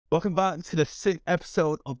Welcome back to the sixth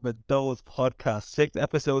episode of the Dose podcast. 6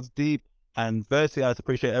 episodes deep, and firstly, I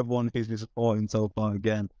appreciate everyone who's been supporting so far.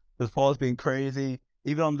 Again, the support's been crazy.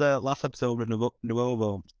 Even on the last episode with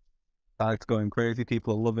Nuovo, it's going crazy.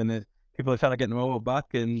 People are loving it. People are trying to get Nuovo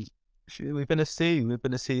back, and we're gonna see. We're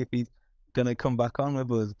gonna see if he's gonna come back on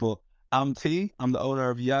with us. But I'm T. I'm the owner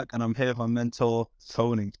of Yak, and I'm here with my mentor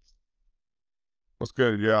Tony. What's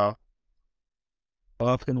good, y'all?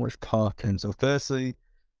 What's poppin'? So, firstly,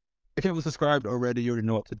 if you haven't subscribed already, you already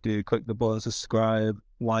know what to do. Click the button, subscribe,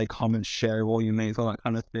 like, comment, share, all your mates, all that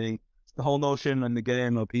kind of thing. The whole notion in the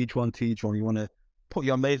game of each one teach one. You want to put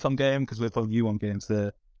your mates on game because we're putting you on games.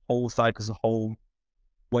 The whole cycle is a whole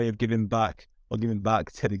way of giving back or giving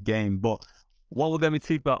back to the game. But what we're going to be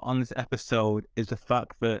talking about on this episode is the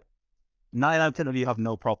fact that 99% of you have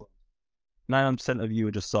no problem. 99% of you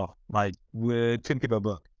are just soft. Like, we're two people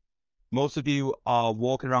book. Most of you are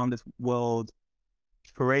walking around this world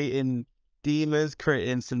creating demons,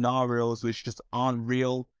 creating scenarios which just aren't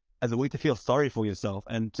real as a way to feel sorry for yourself.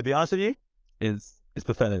 And to be honest with you, it's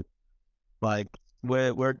pathetic. Like,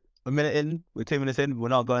 we're a minute in, we're 2 minutes in, we're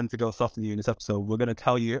not going to go soft on you in this episode. We're going to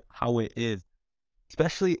tell you how it is.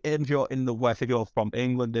 Especially if you're in the West, if you're from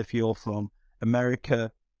England, if you're from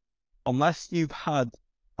America, unless you've had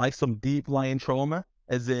like some deep lying trauma,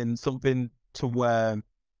 as in something to where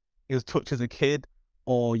it was touched as a kid,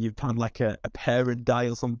 or you've had like a parent die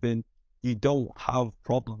or something, you don't have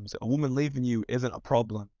problems. A woman leaving you isn't a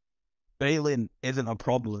problem. Failing isn't a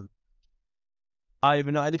problem. I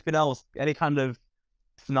even know anything else, any kind of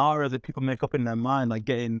scenario that people make up in their mind, like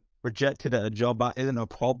getting rejected at a job, that isn't a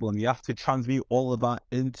problem. You have to transmute all of that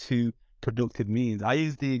into productive means. I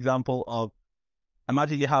use the example of,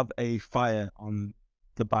 imagine you have a fire on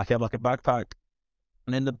the back. You have like a backpack,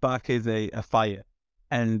 and in the back is a fire.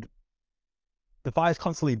 And the fire is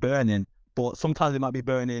constantly burning, but sometimes it might be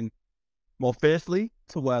burning more fiercely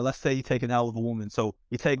to where, let's say you take an L of a woman. So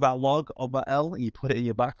you take that log of that L and you put it in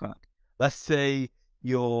your backpack. Let's say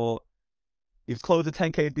you've closed a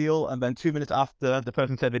 10K deal, and then 2 minutes after, the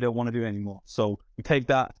person said they don't want to do it anymore. So you take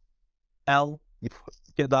that L,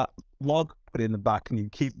 get that log, put it in the back, and you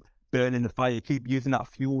keep burning the fire. You keep using that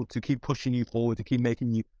fuel to keep pushing you forward, to keep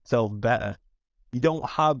making yourself better. You don't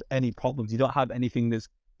have any problems. You don't have anything that's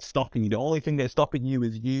stopping you. The only thing that's stopping you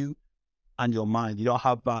is you and your mind. You don't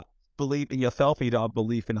have that belief in yourself, and you don't have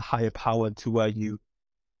belief in a higher power to where you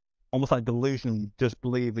almost like delusional, just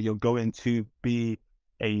believe that you're going to be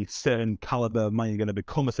a certain caliber of man, you're going to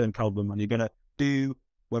become a certain caliber of man, you're going to do,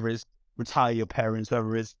 whether it's retire your parents,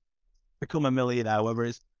 whether it's become a millionaire, whether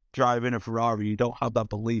it's driving a Ferrari. You don't have that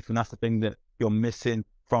belief, and that's the thing that you're missing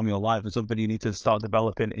from your life, and something you need to start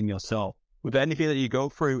developing in yourself. With anything that you go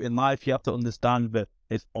through in life, you have to understand that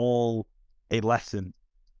it's all a lesson.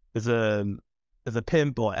 There's a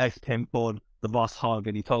pimp or ex-pimp called the Boss Hog,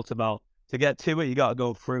 and he talks about, to get to it, you got to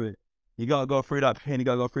go through it. You got to go through that pain, you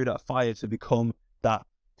got to go through that fire to become that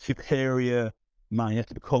superior man. You have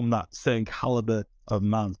to become that certain caliber of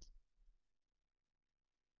man.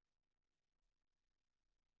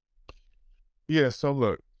 Yeah, so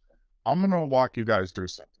look, I'm going to walk you guys through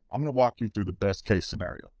something. I'm going to walk you through the best case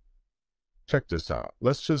scenario. Check this out.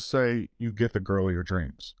 Let's just say you get the girl of your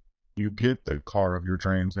dreams. You get the car of your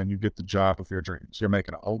dreams, and you get the job of your dreams. You're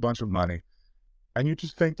making a whole bunch of money, and you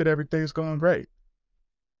just think that everything's going great.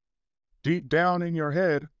 Deep down in your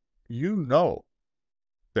head, you know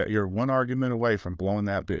that you're one argument away from blowing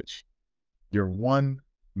that bitch. You're one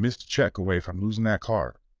missed check away from losing that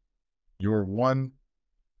car. You're one,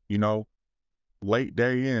 late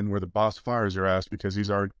day in where the boss fires your ass because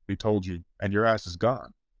he's already told you, and your ass is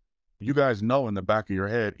gone. You guys know in the back of your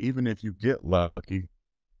head, even if you get lucky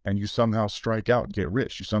and you somehow strike out, get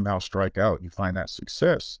rich, you somehow strike out, you find that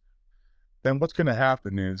success, then what's going to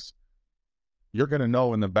happen is you're going to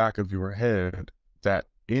know in the back of your head that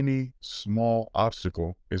any small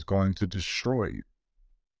obstacle is going to destroy you.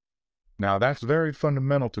 Now, that's very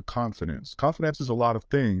fundamental to confidence. Confidence is a lot of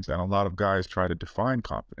things, and a lot of guys try to define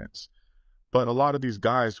confidence. But a lot of these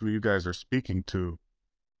guys who you guys are speaking to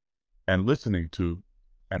and listening to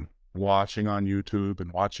and watching on YouTube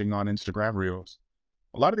and watching on Instagram Reels,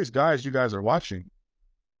 a lot of these guys you guys are watching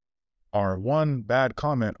are one bad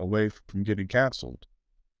comment away from getting canceled.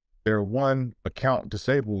 They're one account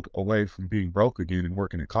disabled away from being broke again and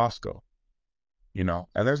working at Costco. And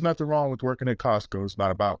there's nothing wrong with working at Costco. It's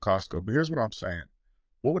not about Costco. But here's what I'm saying.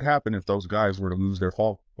 What would happen if those guys were to lose their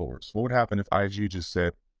followers? What would happen if IG just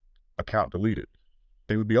said, account deleted?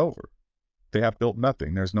 They would be over. They have built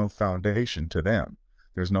nothing. There's no foundation to them.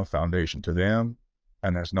 There's no foundation to them,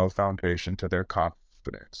 and there's no foundation to their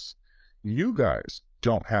confidence. You guys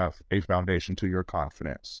don't have a foundation to your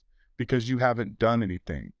confidence because you haven't done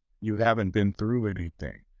anything. You haven't been through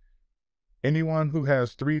anything. Anyone who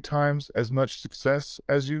has 3 times as much success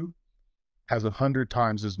as you has 100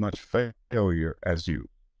 times as much failure as you.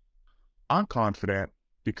 I'm confident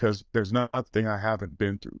because there's nothing I haven't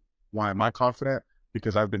been through. Why am I confident?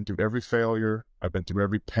 Because I've been through every failure, I've been through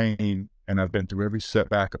every pain, and I've been through every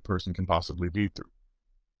setback a person can possibly be through.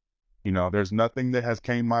 You know, there's nothing that has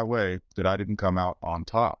came my way that I didn't come out on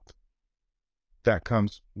top. That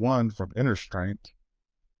comes, one, from inner strength.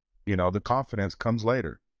 You know, the confidence comes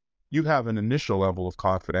later. You have an initial level of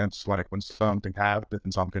confidence, like when something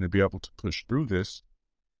happens, I'm going to be able to push through this.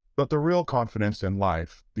 But the real confidence in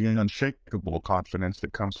life, the unshakable confidence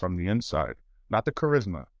that comes from the inside, not the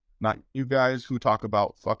charisma, not you guys who talk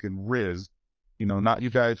about fucking Riz, you know, not you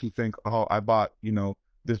guys who think, oh, I bought, you know,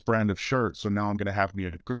 this brand of shirt, so now I'm going to have me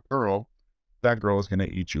a girl. That girl is going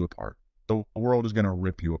to eat you apart. The world is going to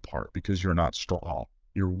rip you apart because you're not strong.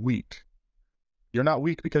 You're weak. You're not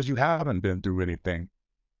weak because you haven't been through anything.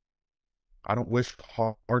 I don't wish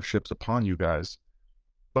hardships upon you guys,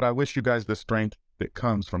 but I wish you guys the strength that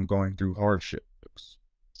comes from going through hardships.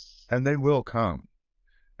 And they will come.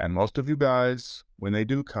 And most of you guys, when they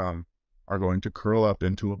do come, are going to curl up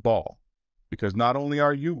into a ball. Because not only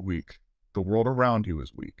are you weak, the world around you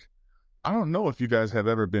is weak. I don't know if you guys have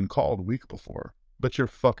ever been called weak before, but you're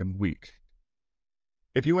fucking weak.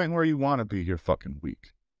 If you ain't where you want to be, you're fucking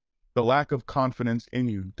weak. The lack of confidence in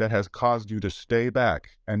you that has caused you to stay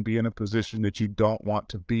back and be in a position that you don't want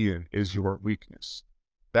to be in is your weakness.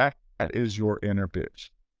 That is your inner bitch.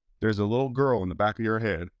 There's a little girl in the back of your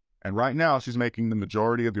head, and right now she's making the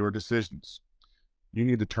majority of your decisions. You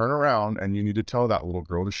need to turn around and you need to tell that little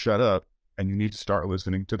girl to shut up, and you need to start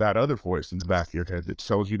listening to that other voice in the back of your head that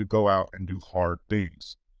tells you to go out and do hard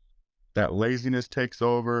things. That laziness takes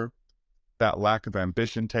over, that lack of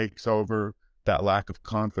ambition takes over, that lack of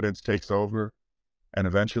confidence takes over, and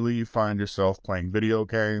eventually you find yourself playing video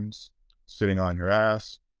games, sitting on your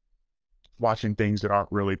ass, watching things that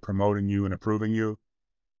aren't really promoting you and improving you.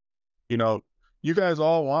 You know, you guys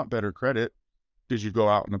all want better credit. Did you go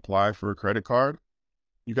out and apply for a credit card?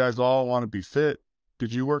 You guys all want to be fit.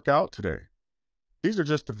 Did you work out today? These are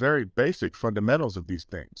just the very basic fundamentals of these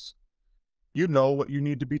things. You know what you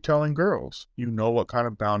need to be telling girls. You know what kind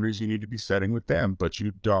of boundaries you need to be setting with them, but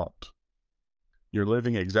you don't. You're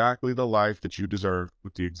living exactly the life that you deserve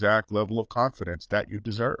with the exact level of confidence that you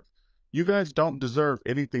deserve. You guys don't deserve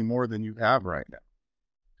anything more than you have right now.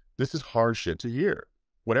 This is hard shit to hear.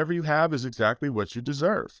 Whatever you have is exactly what you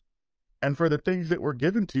deserve. And for the things that were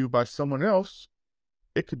given to you by someone else,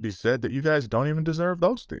 it could be said that you guys don't even deserve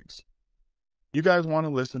those things. You guys want to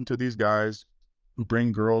listen to these guys who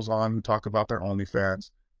bring girls on who talk about their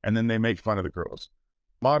OnlyFans, and then they make fun of the girls.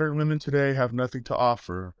 Modern women today have nothing to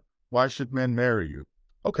offer. Why should men marry you?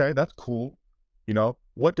 Okay, that's cool. You know,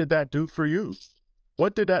 what did that do for you?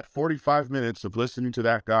 What did that 45 minutes of listening to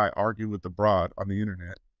that guy argue with the broad on the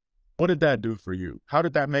internet, what did that do for you? How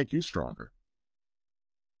did that make you stronger?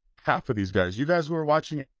 Half of these guys, you guys who are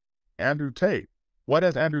watching Andrew Tate, what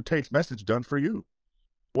has Andrew Tate's message done for you?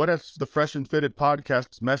 What has the Fresh and Fitted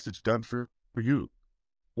podcast's message done for you?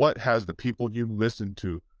 What has the people you listen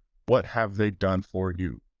to, what have they done for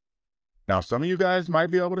you? Now, some of you guys might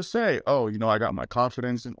be able to say, oh, you know, I got my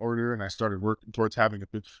confidence in order and I started working towards having a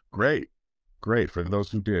bit. Great for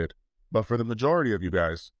those who did. But for the majority of you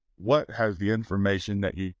guys, what has the information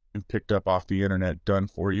that you picked up off the internet done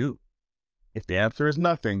for you? If the answer is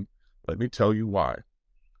nothing, let me tell you why.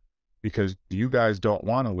 Because you guys don't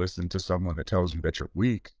want to listen to someone that tells you that you're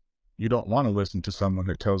weak. You don't want to listen to someone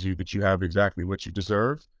that tells you that you have exactly what you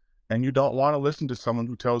deserve. And you don't want to listen to someone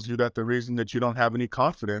who tells you that the reason that you don't have any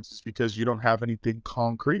confidence is because you don't have anything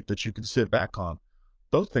concrete that you can sit back on.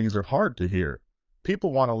 Those things are hard to hear.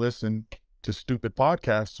 People want to listen to stupid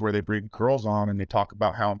podcasts where they bring girls on and they talk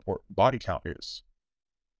about how important body count is.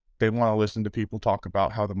 They want to listen to people talk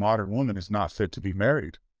about how the modern woman is not fit to be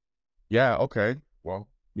married. Yeah, okay. Well,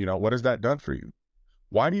 you know, what has that done for you?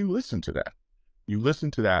 Why do you listen to that? You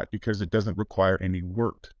listen to that because it doesn't require any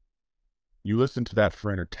work. You listen to that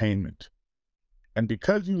for entertainment. And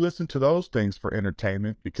because you listen to those things for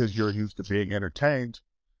entertainment, because you're used to being entertained,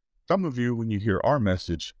 some of you, when you hear our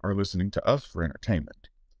message, are listening to us for entertainment.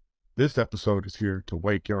 This episode is here to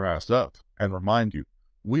wake your ass up and remind you,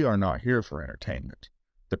 we are not here for entertainment.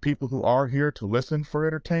 The people who are here to listen for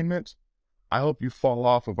entertainment, I hope you fall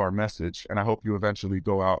off of our message, and I hope you eventually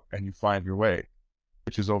go out and you find your way,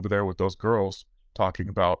 which is over there with those girls talking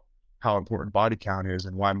about how important body count is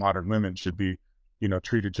and why modern women should be, you know,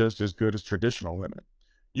 treated just as good as traditional women.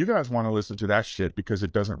 You guys want to listen to that shit because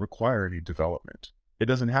it doesn't require any development. It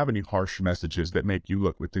doesn't have any harsh messages that make you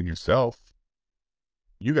look within yourself.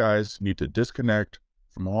 You guys need to disconnect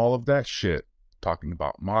from all of that shit, talking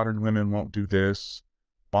about modern women won't do this,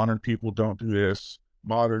 modern people don't do this,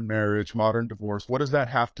 modern marriage, modern divorce. What does that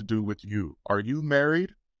have to do with you? Are you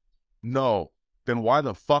married? No. Then why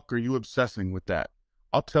the fuck are you obsessing with that?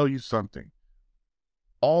 I'll tell you something.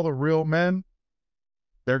 All the real men,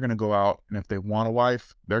 they're going to go out, and if they want a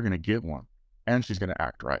wife, they're going to get one. And she's going to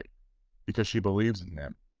act right because she believes in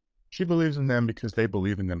them. She believes in them because they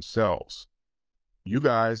believe in themselves. You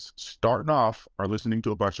guys, starting off, are listening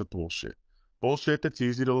to a bunch of bullshit. Bullshit that's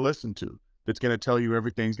easy to listen to, that's going to tell you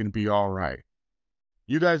everything's going to be all right.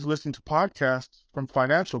 You guys listen to podcasts from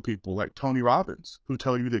financial people like Tony Robbins, who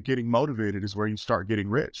tell you that getting motivated is where you start getting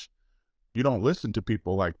rich. You don't listen to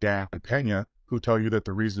people like Dan Pena, who tell you that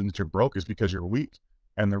the reason that you're broke is because you're weak.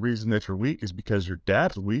 And the reason that you're weak is because your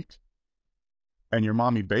dad's weak. And your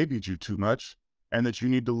mommy babied you too much. And that you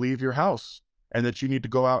need to leave your house. And that you need to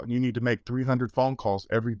go out and you need to make 300 phone calls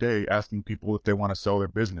every day asking people if they want to sell their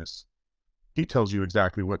business. He tells you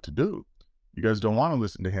exactly what to do. You guys don't want to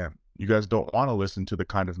listen to him. You guys don't want to listen to the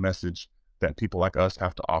kind of message that people like us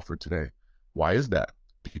have to offer today. Why is that?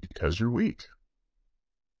 Because you're weak.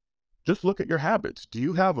 Just look at your habits. Do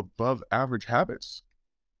you have above average habits?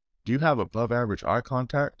 Do you have above average eye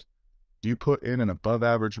contact? Do you put in an above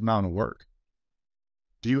average amount of work?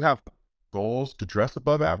 Do you have goals to dress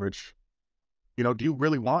above average? You know, do you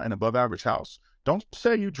really want an above average house? Don't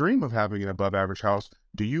say you dream of having an above average house.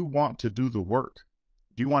 Do you want to do the work?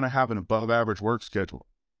 Do you want to have an above average work schedule?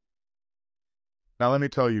 Now, let me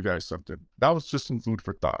tell you guys something. That was just some food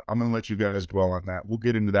for thought. I'm going to let you guys dwell on that. We'll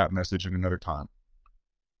get into that message in another time.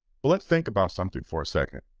 But let's think about something for a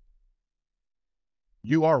second.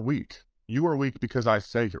 You are weak. You are weak because I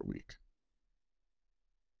say you're weak.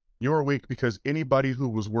 You are weak because anybody who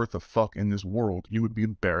was worth a fuck in this world, you would be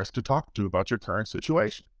embarrassed to talk to about your current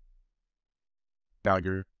situation. Now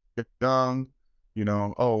you're young, you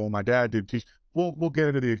know, oh, well, my dad did teach. We'll get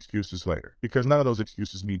into the excuses later because none of those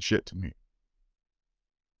excuses mean shit to me.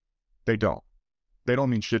 They don't. They don't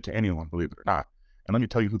mean shit to anyone, believe it or not. And let me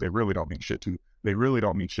tell you who they really don't mean shit to. They really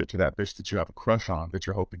don't mean shit to that bitch that you have a crush on that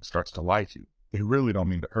you're hoping starts to like you. They really don't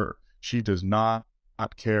mean to her. She does not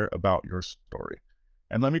care about your story.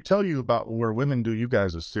 And let me tell you about where women do you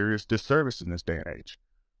guys a serious disservice in this day and age.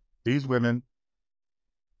 These women,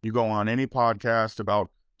 you go on any podcast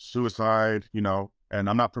about suicide, you know, and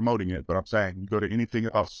I'm not promoting it, but I'm saying you go to anything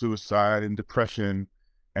about suicide and depression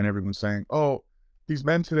and everyone's saying, oh, these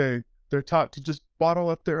men today, they're taught to just bottle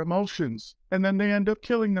up their emotions and then they end up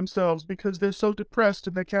killing themselves because they're so depressed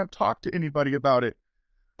and they can't talk to anybody about it.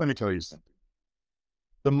 Let me tell you something.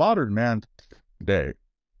 The modern man today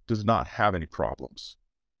does not have any problems.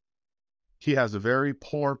 He has a very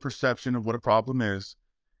poor perception of what a problem is,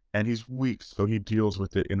 and he's weak, so he deals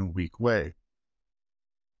with it in a weak way.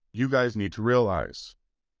 You guys need to realize,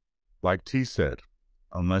 like T said,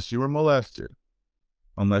 unless you were molested,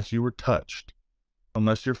 unless you were touched,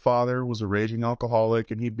 unless your father was a raging alcoholic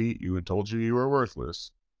and he beat you and told you you were worthless,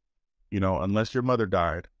 you know, unless your mother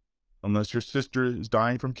died, unless your sister is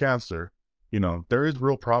dying from cancer, you know, there is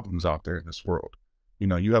real problems out there in this world. You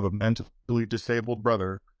know, you have a mentally disabled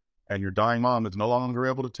brother and your dying mom is no longer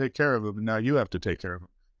able to take care of him, and now you have to take care of him.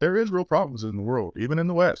 There is real problems in the world, even in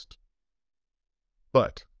the West.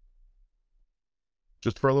 But,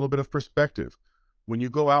 just for a little bit of perspective, when you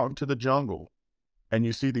go out into the jungle and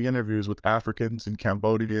you see the interviews with Africans and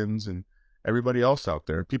Cambodians and everybody else out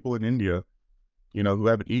there, people in India, you know, who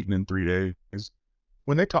haven't eaten in 3 days,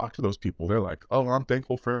 when they talk to those people, they're like, oh, I'm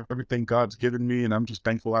thankful for everything God's given me, and I'm just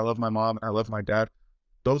thankful I love my mom and I love my dad.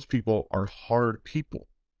 Those people are hard people.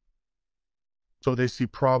 So they see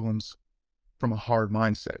problems from a hard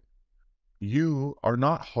mindset. You are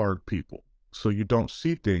not hard people, so you don't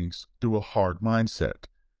see things through a hard mindset.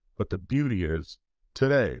 But the beauty is,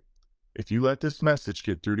 today, if you let this message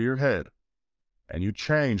get through to your head, and you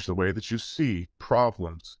change the way that you see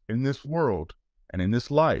problems in this world and in this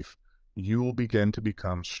life, you will begin to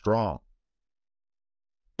become strong.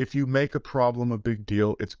 If you make a problem a big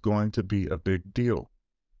deal, it's going to be a big deal.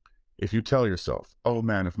 If you tell yourself, oh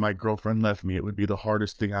man, if my girlfriend left me, it would be the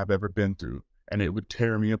hardest thing I've ever been through, and it would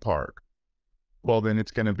tear me apart. Well, then it's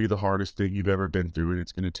going to be the hardest thing you've ever been through, and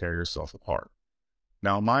it's going to tear yourself apart.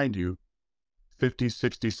 Now, mind you, 50,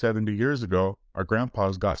 60, 70 years ago, our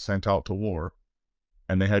grandpas got sent out to war,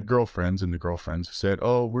 and they had girlfriends, and the girlfriends said,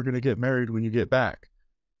 oh, we're going to get married when you get back.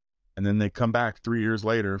 And then they come back 3 years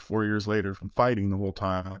later, 4 years later from fighting the whole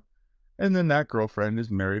time, and then that girlfriend is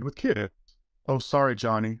married with kids. Oh, sorry,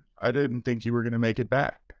 Johnny. I didn't think you were going to make it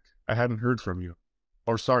back. I hadn't heard from you.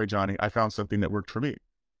 Or sorry, Johnny, I found something that worked for me.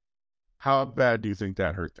 How bad do you think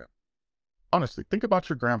that hurt them? Honestly, think about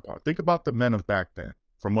your grandpa. Think about the men of back then.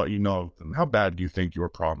 From what you know of them, how bad do you think your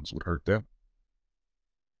problems would hurt them?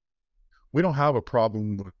 We don't have a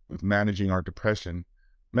problem with managing our depression.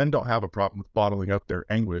 Men don't have a problem with bottling up their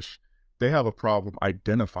anguish. They have a problem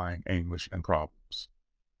identifying anguish and problems.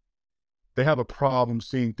 They have a problem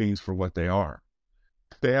seeing things for what they are.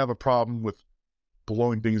 They have a problem with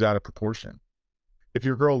blowing things out of proportion. If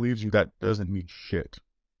your girl leaves you, that doesn't mean shit.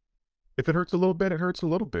 If it hurts a little bit, it hurts a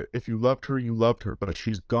little bit. If you loved her, but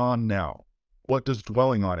she's gone now. What does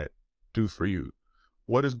dwelling on it do for you?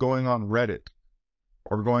 What is going on Reddit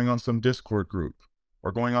or going on some Discord group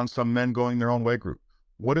or going on some men going their own way group?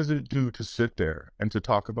 What does it do to sit there and to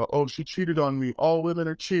talk about, oh, she cheated on me. All women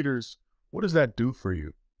are cheaters. What does that do for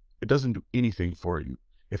you? It doesn't do anything for you.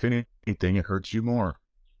 If anything, it hurts you more.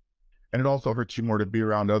 And it also hurts you more to be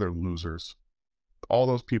around other losers. All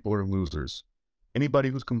those people are losers. Anybody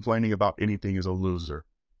who's complaining about anything is a loser.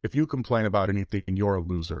 If you complain about anything, you're a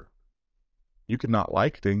loser. You cannot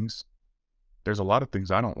like things. There's a lot of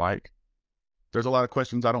things I don't like. There's a lot of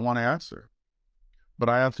questions I don't want to answer. But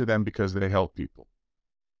I answer them because they help people.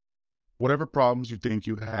 Whatever problems you think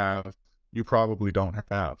you have, you probably don't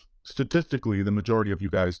have. Statistically, the majority of you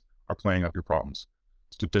guys are playing up your problems.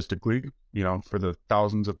 Statistically, for the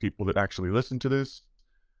thousands of people that actually listen to this,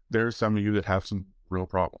 there's some of you that have some real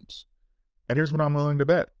problems. And here's what I'm willing to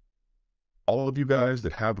bet. All of you guys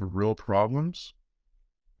that have real problems,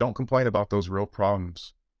 don't complain about those real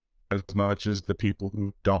problems as much as the people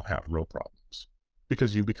who don't have real problems,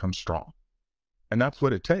 because you become strong. And that's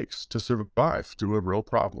what it takes to survive through a real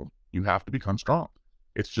problem. You have to become strong.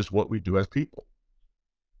 It's just what we do as people.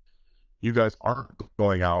 You guys aren't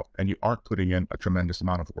going out and you aren't putting in a tremendous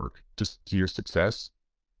amount of work to see your success.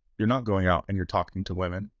 You're not going out and you're talking to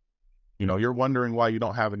women. You're wondering why you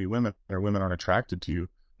don't have any women or women aren't attracted to you,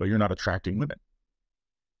 but you're not attracting women.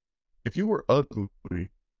 If you were ugly,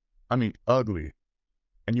 and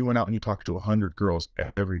you went out and you talked to 100 girls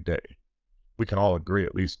every day, we can all agree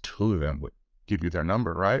at least 2 of them would give you their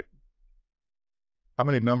number, right? How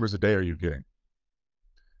many numbers a day are you getting?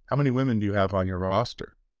 How many women do you have on your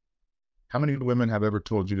roster? How many women have ever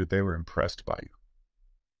told you that they were impressed by you?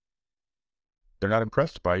 They're not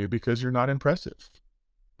impressed by you because you're not impressive.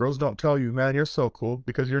 Girls don't tell you, man, you're so cool,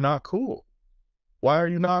 because you're not cool. Why are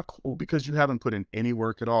you not cool? Because you haven't put in any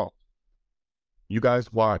work at all. You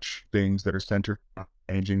guys watch things that are centered on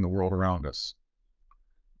changing the world around us.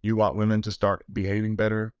 You want women to start behaving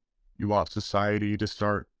better. You want society to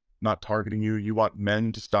start not targeting you. You want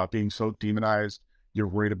men to stop being so demonized. You're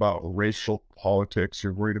worried about racial politics.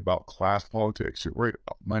 You're worried about class politics. You're worried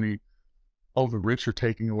about money. Oh, the rich are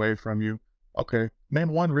taking away from you. Okay, name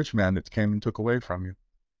one rich man that came and took away from you.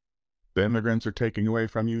 The immigrants are taking away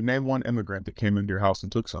from you. Name one immigrant that came into your house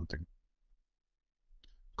and took something.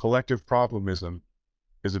 Collective problemism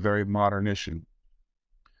is a very modern issue.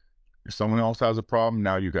 If someone else has a problem,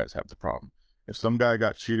 now you guys have the problem. If some guy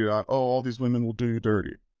got cheated on, oh, all these women will do you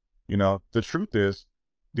dirty. The truth is,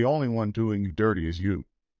 the only one doing you dirty is you.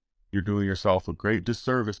 You're doing yourself a great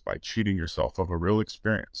disservice by cheating yourself of a real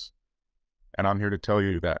experience. And I'm here to tell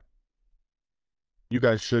you that you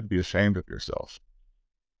guys should be ashamed of yourself.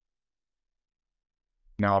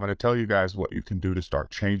 Now, I'm going to tell you guys what you can do to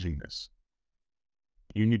start changing this.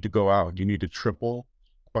 You need to go out. You need to triple,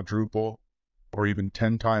 quadruple, or even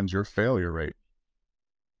 10 times your failure rate.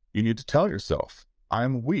 You need to tell yourself,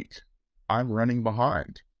 I'm weak. I'm running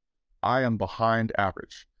behind. I am behind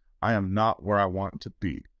average. I am not where I want to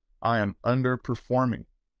be. I am underperforming.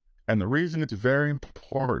 And the reason it's very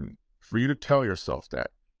important for you to tell yourself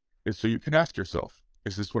that is so you can ask yourself,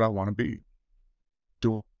 is this what I want to be?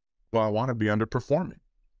 Do I want to be underperforming?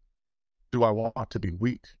 Do I want to be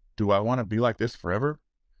weak? Do I want to be like this forever?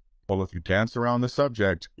 Well, if you dance around the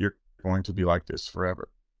subject, you're going to be like this forever.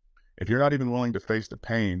 If you're not even willing to face the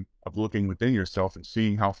pain of looking within yourself and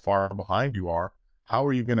seeing how far behind you are, how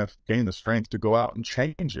are you going to gain the strength to go out and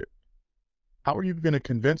change it? How are you going to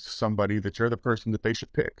convince somebody that you're the person that they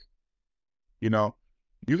should pick?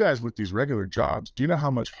 You guys with these regular jobs, do you know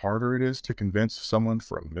how much harder it is to convince someone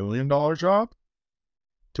for $1 million job?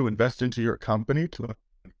 To invest into your company, to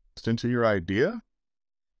invest into your idea?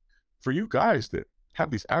 For you guys that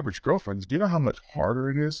have these average girlfriends, do you know how much harder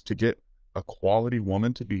it is to get a quality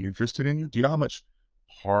woman to be interested in you? Do you know how much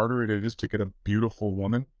harder it is to get a beautiful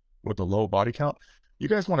woman with a low body count? You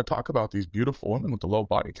guys want to talk about these beautiful women with a low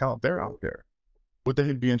body count? They're out there. Would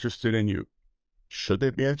they be interested in you? Should they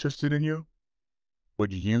be interested in you?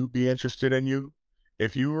 Would you be interested in you?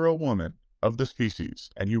 If you were a woman of the species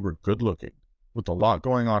and you were good looking with a lot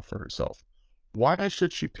going on for herself, Why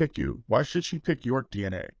should she pick you? Why should she pick your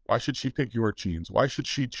DNA? Why should she pick your genes? Why should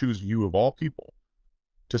she choose you of all people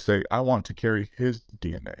to say, I want to carry his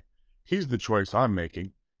DNA? He's the choice I'm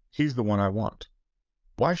making. He's the one I want.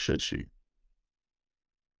 Why should she?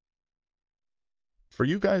 For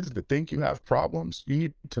you guys that think you have problems, you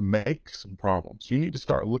need to make some problems. You need to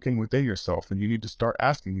start looking within yourself, and you need to start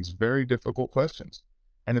asking these very difficult questions.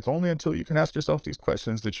 And it's only until you can ask yourself these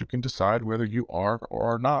questions that you can decide whether you are or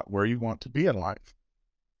are not where you want to be in life.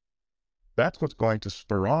 That's what's going to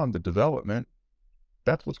spur on the development.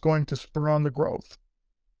 That's what's going to spur on the growth.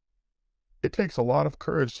 It takes a lot of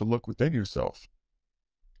courage to look within yourself.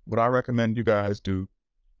 What I recommend you guys do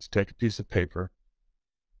is take a piece of paper,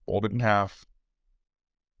 fold it in half,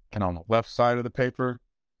 and on the left side of the paper,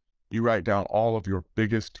 you write down all of your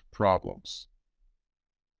biggest problems.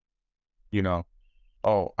 You know,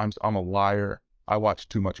 oh, I'm a liar. I watch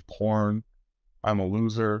too much porn. I'm a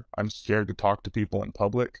loser. I'm scared to talk to people in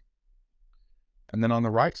public. And then on the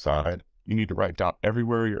right side, you need to write down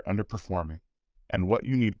everywhere you're underperforming and what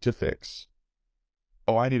you need to fix.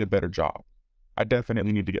 Oh, I need a better job. I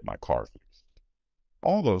definitely need to get my car fixed.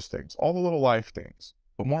 All those things, all the little life things.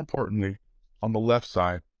 But more importantly, on the left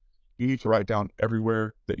side, you need to write down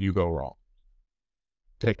everywhere that you go wrong.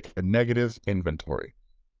 Take a negative inventory.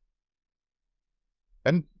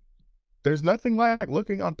 And there's nothing like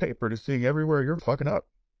looking on paper to seeing everywhere you're fucking up,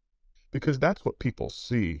 because that's what people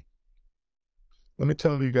see. Let me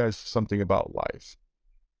tell you guys something about life.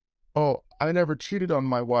 Oh, I never cheated on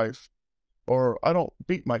my wife, or I don't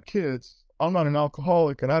beat my kids. I'm not an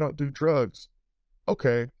alcoholic and I don't do drugs.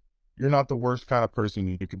 Okay, you're not the worst kind of person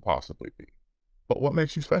you can possibly be. But what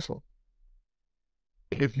makes you special?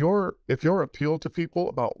 If your appeal to people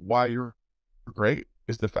about why you're great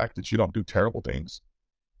is the fact that you don't do terrible things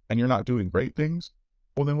and you're not doing great things,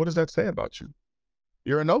 well then what does that say about you?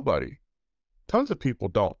 You're a nobody. Tons of people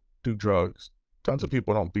don't do drugs. Tons of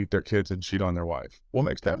people don't beat their kids and cheat on their wife. What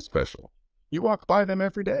makes them special? You walk by them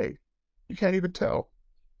every day. You can't even tell.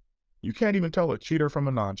 You can't even tell a cheater from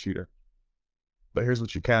a non-cheater. But here's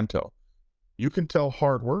what you can tell. You can tell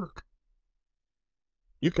hard work.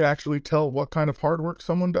 You can actually tell what kind of hard work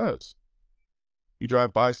someone does. You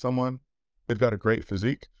drive by someone, they've got a great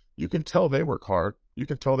physique. You can tell they work hard. You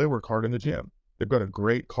can tell they work hard in the gym. They've got a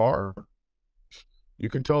great car. You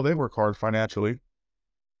can tell they work hard financially.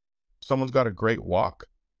 Someone's got a great walk.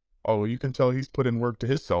 Oh, you can tell he's put in work to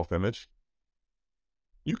his self-image.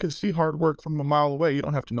 You can see hard work from a mile away. You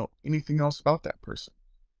don't have to know anything else about that person.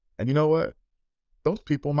 And you know what? Those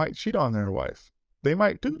people might cheat on their wife. They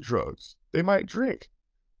might do drugs. They might drink.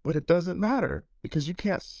 But it doesn't matter because you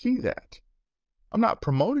can't see that. I'm not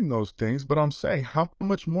promoting those things, but I'm saying how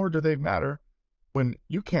much more do they matter when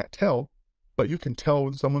you can't tell, but you can tell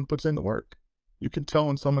when someone puts in the work. You can tell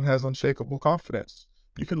when someone has unshakable confidence.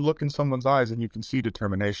 You can look in someone's eyes and you can see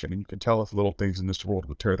determination, and you can tell if little things in this world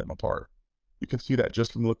will tear them apart. You can see that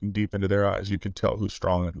just from looking deep into their eyes. You can tell who's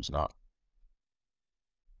strong and who's not.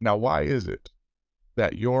 Now, why is it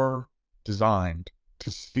that you're designed to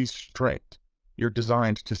see strength? You're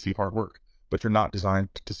designed to see hard work, but you're not designed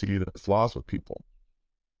to see the flaws with people.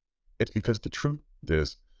 It's because the truth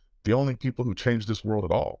is, the only people who change this world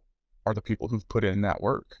at all are the people who've put in that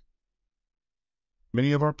work.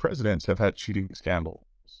 Many of our presidents have had cheating scandals,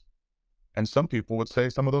 and some people would say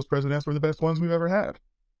some of those presidents were the best ones we've ever had.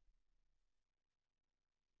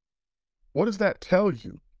 What does that tell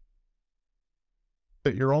you?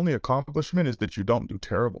 That your only accomplishment is that you don't do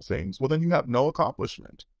terrible things? Well, then you have no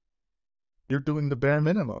accomplishment. You're doing the bare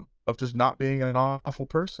minimum of just not being an awful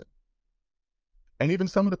person. And even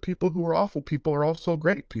some of the people who are awful people are also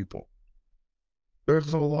great people.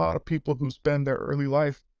 There's a lot of people who spend their early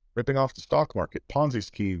life ripping off the stock market, Ponzi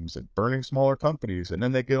schemes, and burning smaller companies. And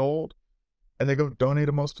then they get old and they go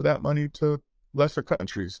donate most of that money to lesser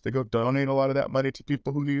countries. They go donate a lot of that money to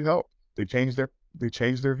people who need help. They change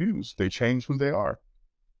their views. They change who they are.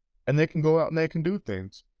 And they can go out and they can do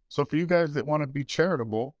things. So for you guys that want to be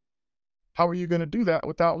charitable, how are you going to do that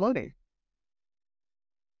without money?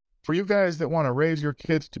 For you guys that want to raise your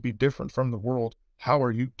kids to be different from the world, how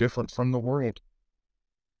are you different from the world?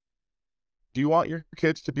 Do you want your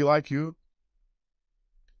kids to be like you?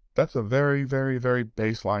 That's a very, very, very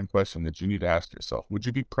baseline question that you need to ask yourself. Would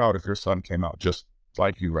you be proud if your son came out just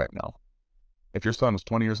like you right now? If your son was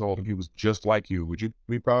 20 years old and he was just like you, would you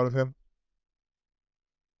be proud of him?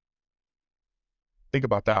 Think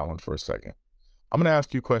about that one for a second. I'm going to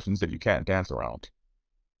ask you questions that you can't dance around.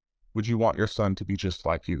 Would you want your son to be just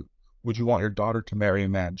like you? Would you want your daughter to marry a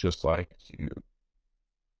man just like you?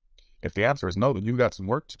 If the answer is no, then you've got some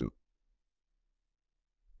work to do.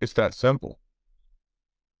 It's that simple.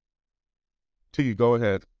 T, go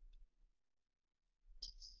ahead.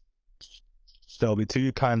 There'll be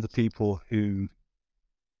two kinds of people who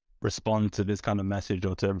respond to this kind of message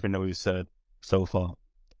or to everything that we've said so far.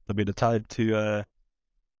 There'll be the type to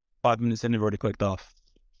 5 minutes in, they've already clicked off.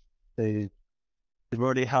 They've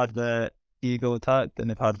already had their ego attacked, and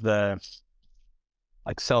they've had their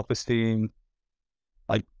like self-esteem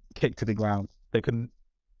like kicked to the ground. They couldn't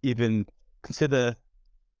even consider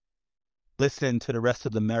listening to the rest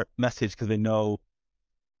of the message because they know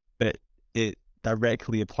that it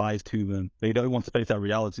directly applies to them. They don't want to face that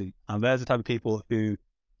reality. And there's the type of people who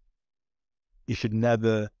you should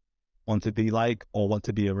never want to be like or want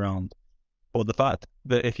to be around. But the fact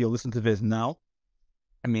that if you listen to this now,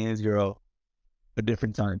 it means you're a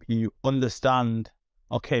different type. You understand,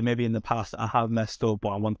 okay, maybe in the past I have messed up, but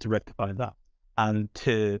I want to rectify that. And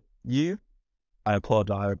to you, I applaud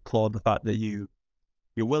the fact that you're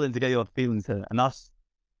willing to get your feelings hurt. And that's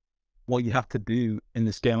what you have to do in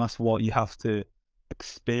this game. That's what you have to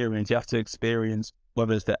experience. You have to experience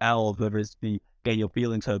whether it's the L, whether it's the getting your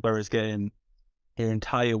feelings hurt, whether it's getting your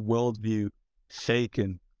entire worldview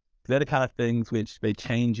shaken. They're the kind of things which they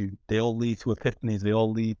change you. They all lead to epiphanies. They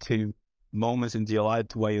all lead to moments into your life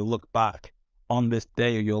to where you look back on this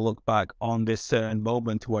day, or you'll look back on this certain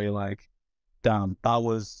moment to where you're like, damn, that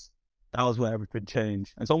was where everything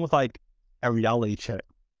changed. It's almost like a reality check.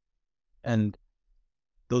 And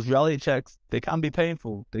those reality checks, they can be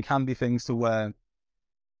painful. They can be things to where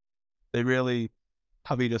they really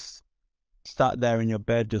have you just sat there in your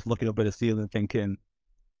bed, just looking up at the ceiling thinking,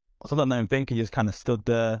 or something not even thinking, you just kind of stood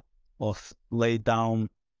there or laid down,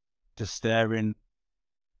 just staring,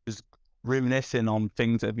 just reminiscing on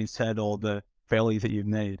things that have been said or the failures that you've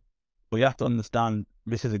made. But you have to understand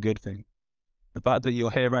this is a good thing. The fact that you're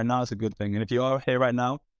here right now is a good thing. And if you are here right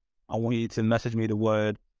now, I want you to message me the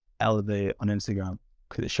word elevate on Instagram,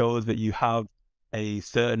 because it shows that you have a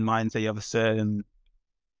certain mindset, you have a certain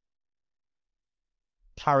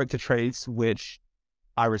character traits which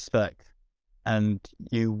I respect, and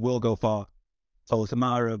you will go far. So it's a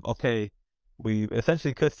matter of, okay, we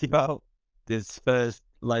essentially cussed you out this first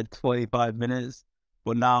like 25 minutes,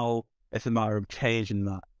 but now it's a matter of changing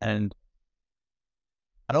that. And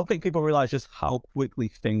I don't think people realize just how quickly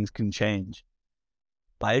things can change.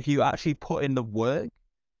 Like if you actually put in the work,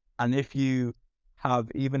 and if you have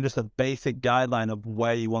even just a basic guideline of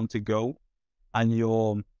where you want to go, and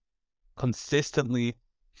you're consistently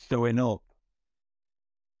showing up,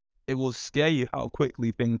 it will scare you how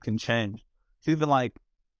quickly things can change. It's even like,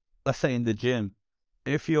 let's say in the gym,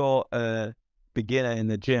 if you're a beginner in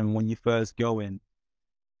the gym when you first go in,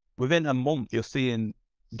 within a month you're seeing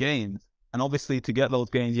gains. And obviously to get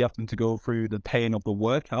those gains, you have to go through the pain of the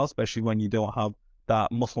workout, especially when you don't have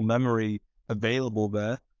that muscle memory available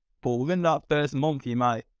there. But within that first month, you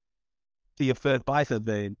might see your first bicep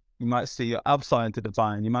vein, you might see your abs starting to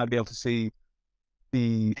define, you might be able to see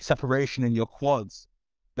the separation in your quads.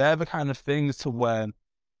 They're the kind of things to where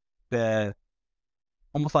they're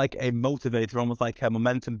almost like a motivator, almost like a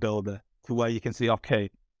momentum builder, to where you can see, okay,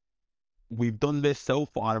 we've done this so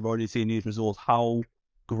far, I've already seen these results. How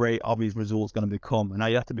great are these results going to become? And now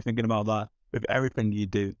you have to be thinking about that with everything you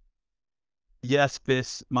do. Yes,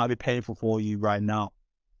 this might be painful for you right now,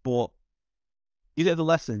 but use it as a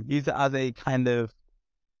lesson. Use it as a kind of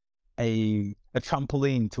a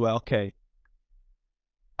trampoline to where, okay,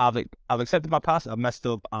 I've accepted my past, I've messed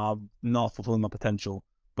up, I'm not fulfilling my potential,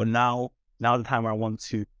 but now the time where I want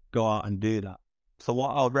to go out and do that. So what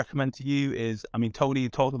I would recommend to you is, I mean, Tony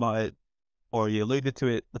talked about it, or you alluded to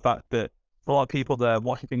it, the fact that for a lot of people, they're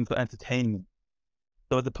watching things for entertainment.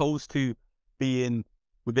 So as opposed to being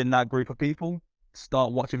within that group of people,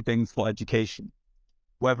 start watching things for education.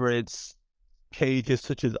 Whether it's pages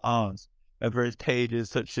such as ours, whether it's pages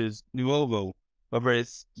such as Nuovo, whether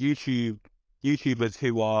it's YouTubers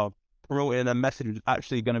who are promoting a message that's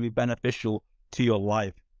actually going to be beneficial to your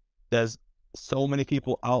life. There's so many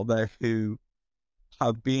people out there who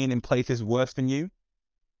have been in places worse than you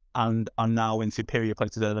and are now in superior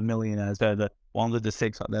places. They're the millionaires, they're the ones with the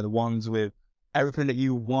six, they're the ones with everything that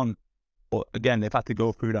you want. But again, they've had to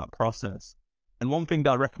go through that process. And one thing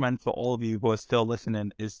that I recommend for all of you who are still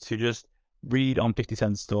listening is to just read on 50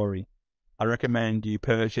 Cent's story. I recommend you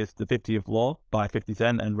purchase The 50th Law by 50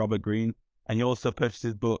 Cent and Robert Greene. And you also purchase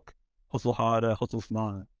his book, Hustle Harder, Hustle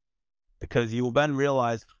Smarter. Because you will then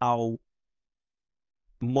realize how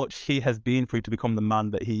much he has been through to become the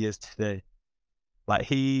man that he is today. Like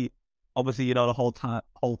he, obviously, you know, the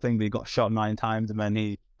whole thing that he got shot 9 times and then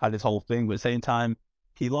he had this whole thing. But at the same time,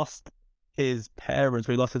 he lost his parents,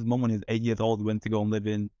 or he lost his mum when he was 8 years old. He went to go and live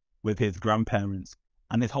in with his grandparents.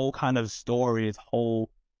 And his whole kind of story, his whole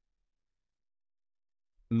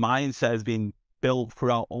mindset has been built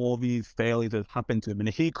throughout all these failures that have happened to him. And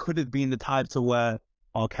if he could have been the type to where,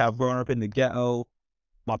 okay, I've grown up in the ghetto,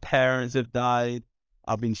 my parents have died,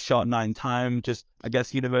 I've been shot 9 times, just, I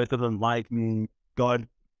guess universe doesn't like me, God,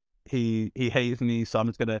 he hates me, so I'm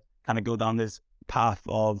just gonna kind of go down this path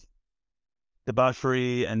of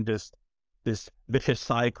debauchery and just this vicious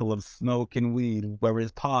cycle of smoking weed, whether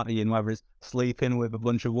it's partying, whether it's sleeping with a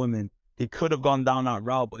bunch of women. He could have gone down that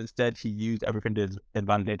route, but instead he used everything to his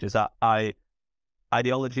advantage. Is that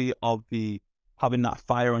ideology of the having that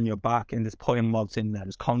fire on your back and just putting logs in there,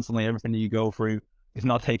 just constantly everything that you go through is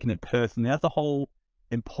not taking it personally. That's the whole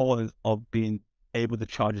importance of being able to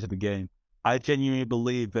charge into the game. I genuinely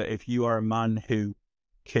believe that if you are a man who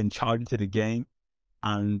can charge into the game,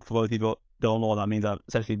 and for those people don't know what that means, that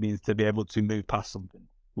essentially means to be able to move past something.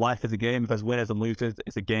 Life is a game. There's winners and losers.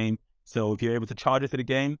 It's a game. So if you're able to charge into the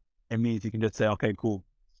game, it means you can just say, okay, cool.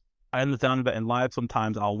 I understand that in life,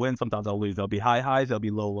 sometimes I'll win, sometimes I'll lose. There'll be high highs, there'll be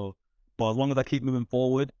low lows. But as long as I keep moving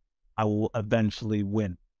forward, I will eventually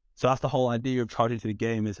win. So that's the whole idea of charging to the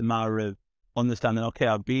game. It's a matter of understanding, okay,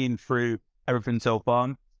 I've been through everything so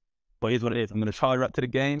far, but here's what it is. I'm going to charge up to the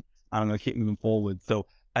game, and I'm going to keep moving forward. So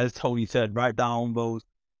as Tony said, write down those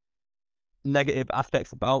negative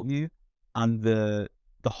aspects about you and the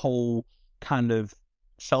whole kind of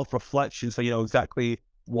self-reflection, so you know exactly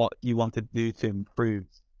what you want to do to improve.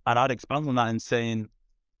 And I'd expand on that in saying,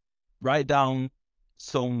 write down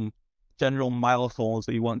some general milestones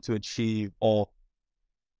that you want to achieve, or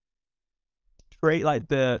create like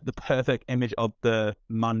the perfect image of the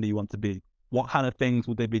man that you want to be. What kind of things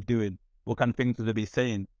would they be doing? What kind of things would they be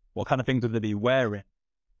saying? What kind of things would they be wearing?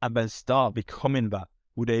 And then start becoming that.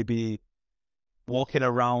 Would they be walking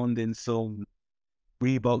around in some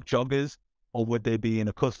Reebok joggers, or would they be in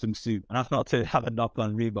a custom suit? And that's not to have a knock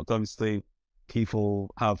on Reebok. Obviously, people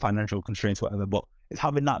have financial constraints, whatever, but it's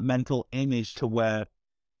having that mental image to where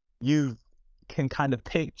you can kind of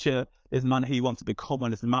picture this man who you want to become,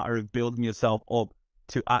 and it's a matter of building yourself up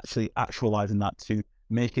to actually actualizing that, to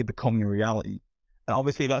make it become your reality. And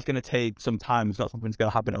obviously that's going to take some time. It's not something that's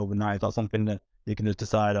going to happen overnight. It's not something that you can just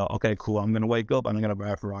decide, oh, okay, cool, I'm going to wake up and I'm going to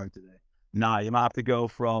buy a Ferrari today. Nah, you might have to go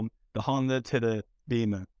from the Honda to the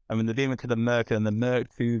Beamer, and then the Beamer to the Merc, and the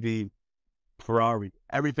Merc to the Ferrari.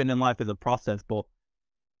 Everything in life is a process, but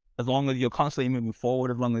as long as you're constantly moving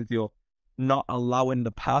forward, as long as you're not allowing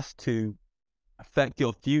the past to affect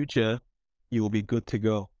your future, you will be good to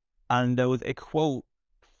go. And there was a quote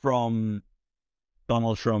from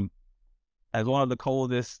Donald Trump as one of the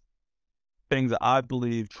coldest things that I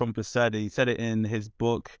believe Trump has said. He said it in his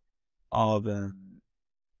book of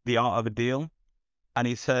The Art of a Deal. And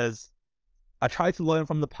he says, I try to learn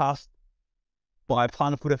from the past, but I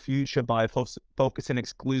plan for the future by focusing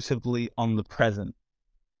exclusively on the present.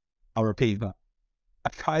 I'll repeat that. I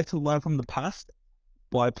try to learn from the past,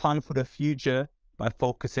 but I plan for the future by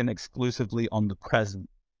focusing exclusively on the present.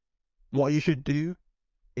 What you should do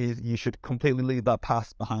is you should completely leave that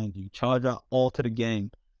past behind you. Charge that all to the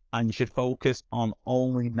game, and you should focus on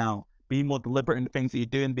only now. Be more deliberate in the things that you're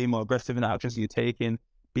doing, be more aggressive in the actions you're taking,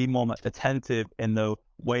 be more attentive in the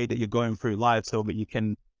way that you're going through life, so that you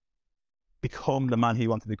can become the man who you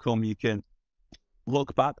want to become. You can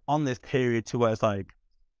look back on this period to where it's like,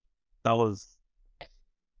 it's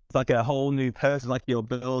like a whole new person, like you're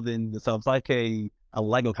building yourself. It's like a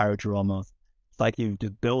Lego character almost. It's like you're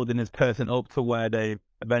just building this person up to where they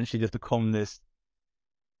eventually just become this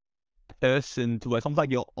person to where it's almost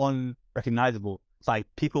like you're unrecognizable. It's like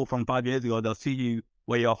people from 5 years ago, they'll see you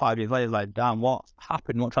where you are 5 years later, like, damn, what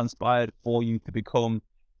happened? What transpired for you to become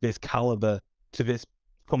this caliber, to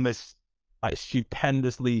become this like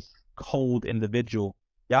stupendously cold individual?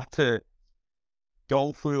 You have to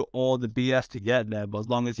go through all the BS to get there, but as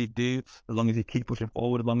long as you do, as long as you keep pushing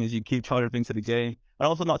forward, as long as you keep charging things to the game, and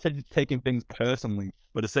also not taking things personally,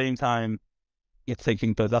 but at the same time, you're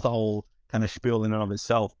taking things, that's a whole kind of spiel in and of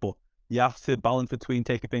itself, but you have to balance between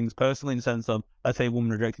taking things personally in the sense of, let's say a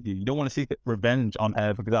woman rejected you. You don't want to seek revenge on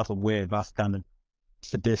her because that's weird, that's kind of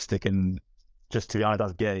sadistic, and just to be honest,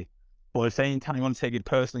 that's gay. But at the same time, you want to take it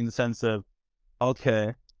personally in the sense of,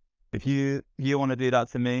 okay, if you want to do that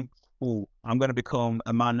to me, cool, I'm going to become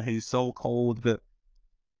a man who's so cold that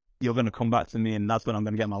you're going to come back to me, and that's when I'm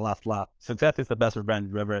going to get my last laugh. Success is the best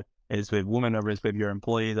revenge, whether it's with women, whether it's with your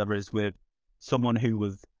employees, whether it's with someone who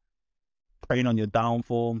was preying on your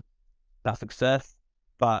downfall. That success,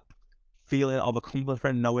 that feeling of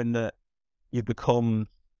accomplishment, knowing that you've become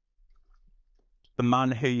the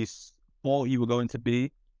man who you thought you were going to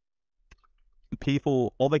be.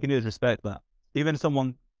 People, all they can do is respect that. Even if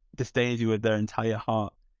someone disdains you with their entire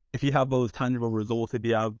heart, if you have those tangible results, if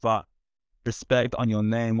you have that respect on your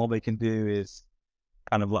name, all they can do is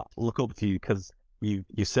kind of like look up to you because you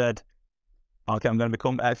said, okay, I'm going to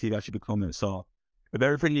become X, you actually become it. So with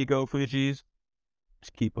everything you go through, G's,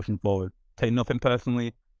 just keep pushing forward. Take nothing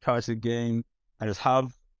personally, try the game, and just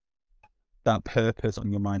have that purpose on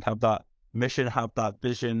your mind, have that mission, have that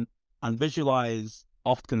vision, and visualize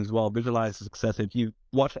often as well. Visualize success. If you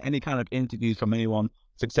watch any kind of interviews from anyone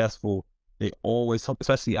successful, they always talk,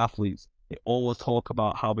 especially athletes, they always talk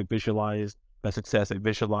about how they visualized their success. They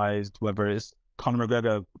visualized whether it's Conor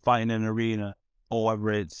McGregor fighting in an arena or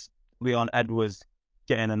whether it's Leon Edwards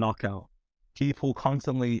getting a knockout. People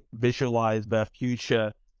constantly visualize their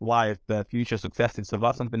future life, their future successes. So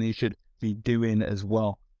that's something you should be doing as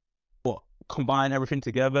well. But combine everything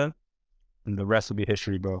together and the rest will be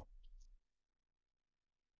history, bro.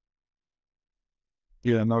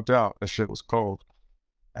 Yeah, no doubt. That shit was cold.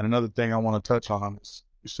 And another thing I want to touch on is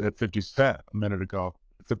you said 50 Cent a minute ago.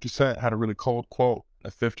 50 Cent had a really cold quote, the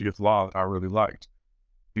 50th Law, that I really liked.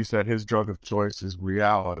 He said his drug of choice is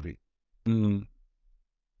reality. And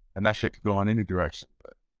that shit could go in any direction.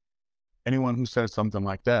 But anyone who says something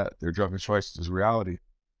like that, their drug of choice is reality,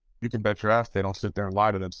 you can bet your ass they don't sit there and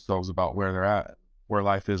lie to themselves about where they're at, where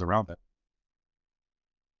life is around them.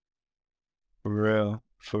 For real,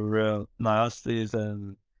 for real. No, that's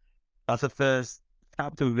the first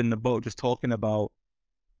chapter within the book, just talking about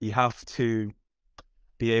you have to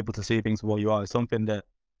be able to see things for what you are. It's something that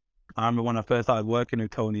I remember when I first started working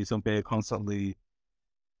with Tony, something that constantly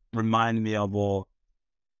reminded me of, or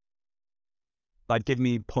like give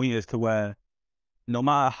me pointers to where no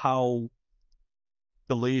matter how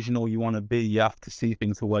delusional you want to be, you have to see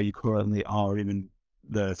things for where you currently are, or even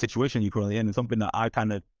the situation you're currently in. And something that I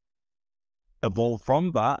kind of evolved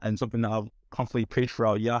from that, and something that I've constantly preached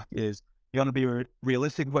throughout Yak is you want to be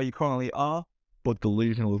realistic where you currently are, but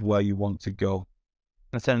delusional with where you want to go.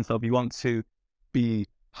 In the sense of you want to be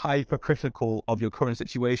hypercritical of your current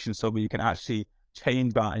situation so that you can actually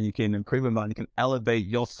change that and you can improve on that and you can elevate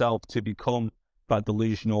yourself to become that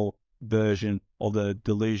delusional version or the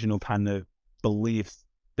delusional kind of beliefs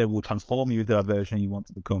that will transform you to that version you want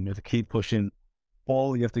to become. You have to keep pushing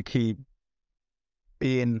forward. You have to keep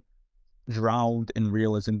being drowned in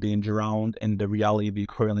realism, being drowned in the reality you're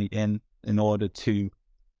currently in order to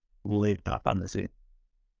live that fantasy.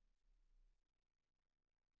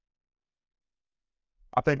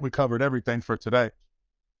 I think we covered everything for today.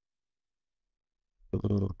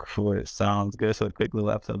 Cool. It sounds good. So a quick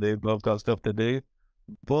little episode. They've both got stuff to do,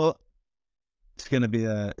 but it's gonna be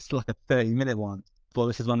it's like a 30-minute one. But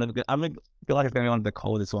this is one of the, I feel like it's gonna be one of the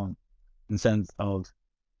coldest ones in the sense of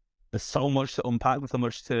there's so much to unpack, so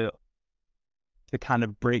much to kind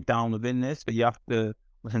of break down within this, but you have to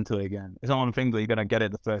listen to it again. It's not one thing that you're gonna get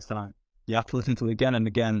it the first time. You have to listen to it again and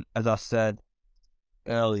again, as I said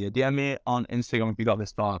earlier. DM me on Instagram if you got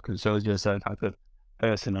this far, because it shows you're a certain type of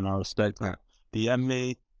person, and I respect that. DM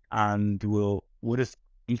me, and we'll just,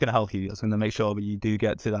 I'm gonna help you. It's gonna make sure that you do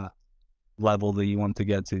get to that level that you want to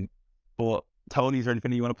get to. But Tony, is there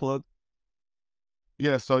anything you want to plug?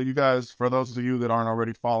 Yeah, so you guys, for those of you that aren't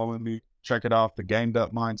already following me, check it out, the Gamed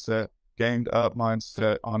Up Mindset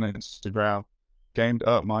on Instagram, Gamed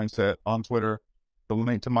Up Mindset on Twitter. The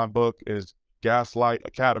link to my book is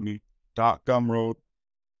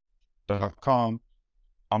gaslightacademy.gumroad.com.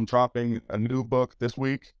 I'm dropping a new book this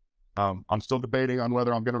week. I'm still debating on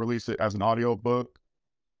whether I'm going to release it as an audio book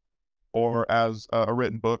or as a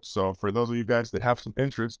written book. So for those of you guys that have some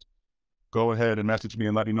interest, go ahead and message me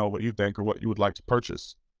and let me know what you think or what you would like to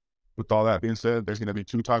purchase. With all that being said, there's going to be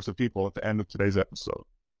two types of people at the end of today's episode.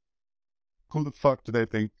 Who the fuck do they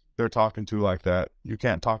think they're talking to like that? You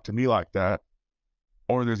can't talk to me like that.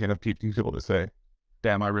 Or there's going to be people that say,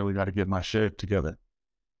 damn, I really got to get my shit together.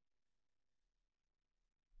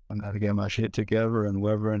 I got to get my shit together, and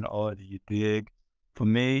whether in order you dig. For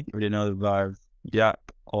me, you already know the vibes. Yak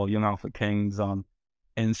or Young Alpha Kings on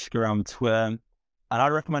Instagram, Twitter. And I'd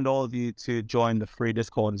recommend all of you to join the free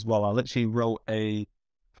Discord as well. I literally wrote a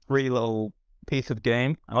free little piece of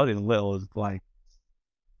game. I not even little, it's like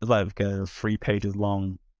 3 pages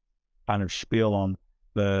long kind of spiel on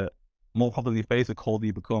the more popular face of Call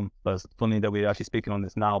You Become. But it's funny that we're actually speaking on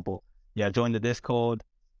this now. But yeah, join the Discord.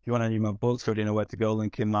 If you want to read my books, you already know where to go.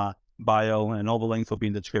 Link in my bio, and all the links will be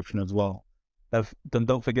in the description as well. Then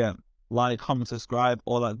don't forget, like, comment, subscribe,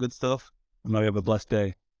 all that good stuff. And may you have a blessed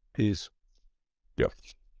day. Peace. Yep.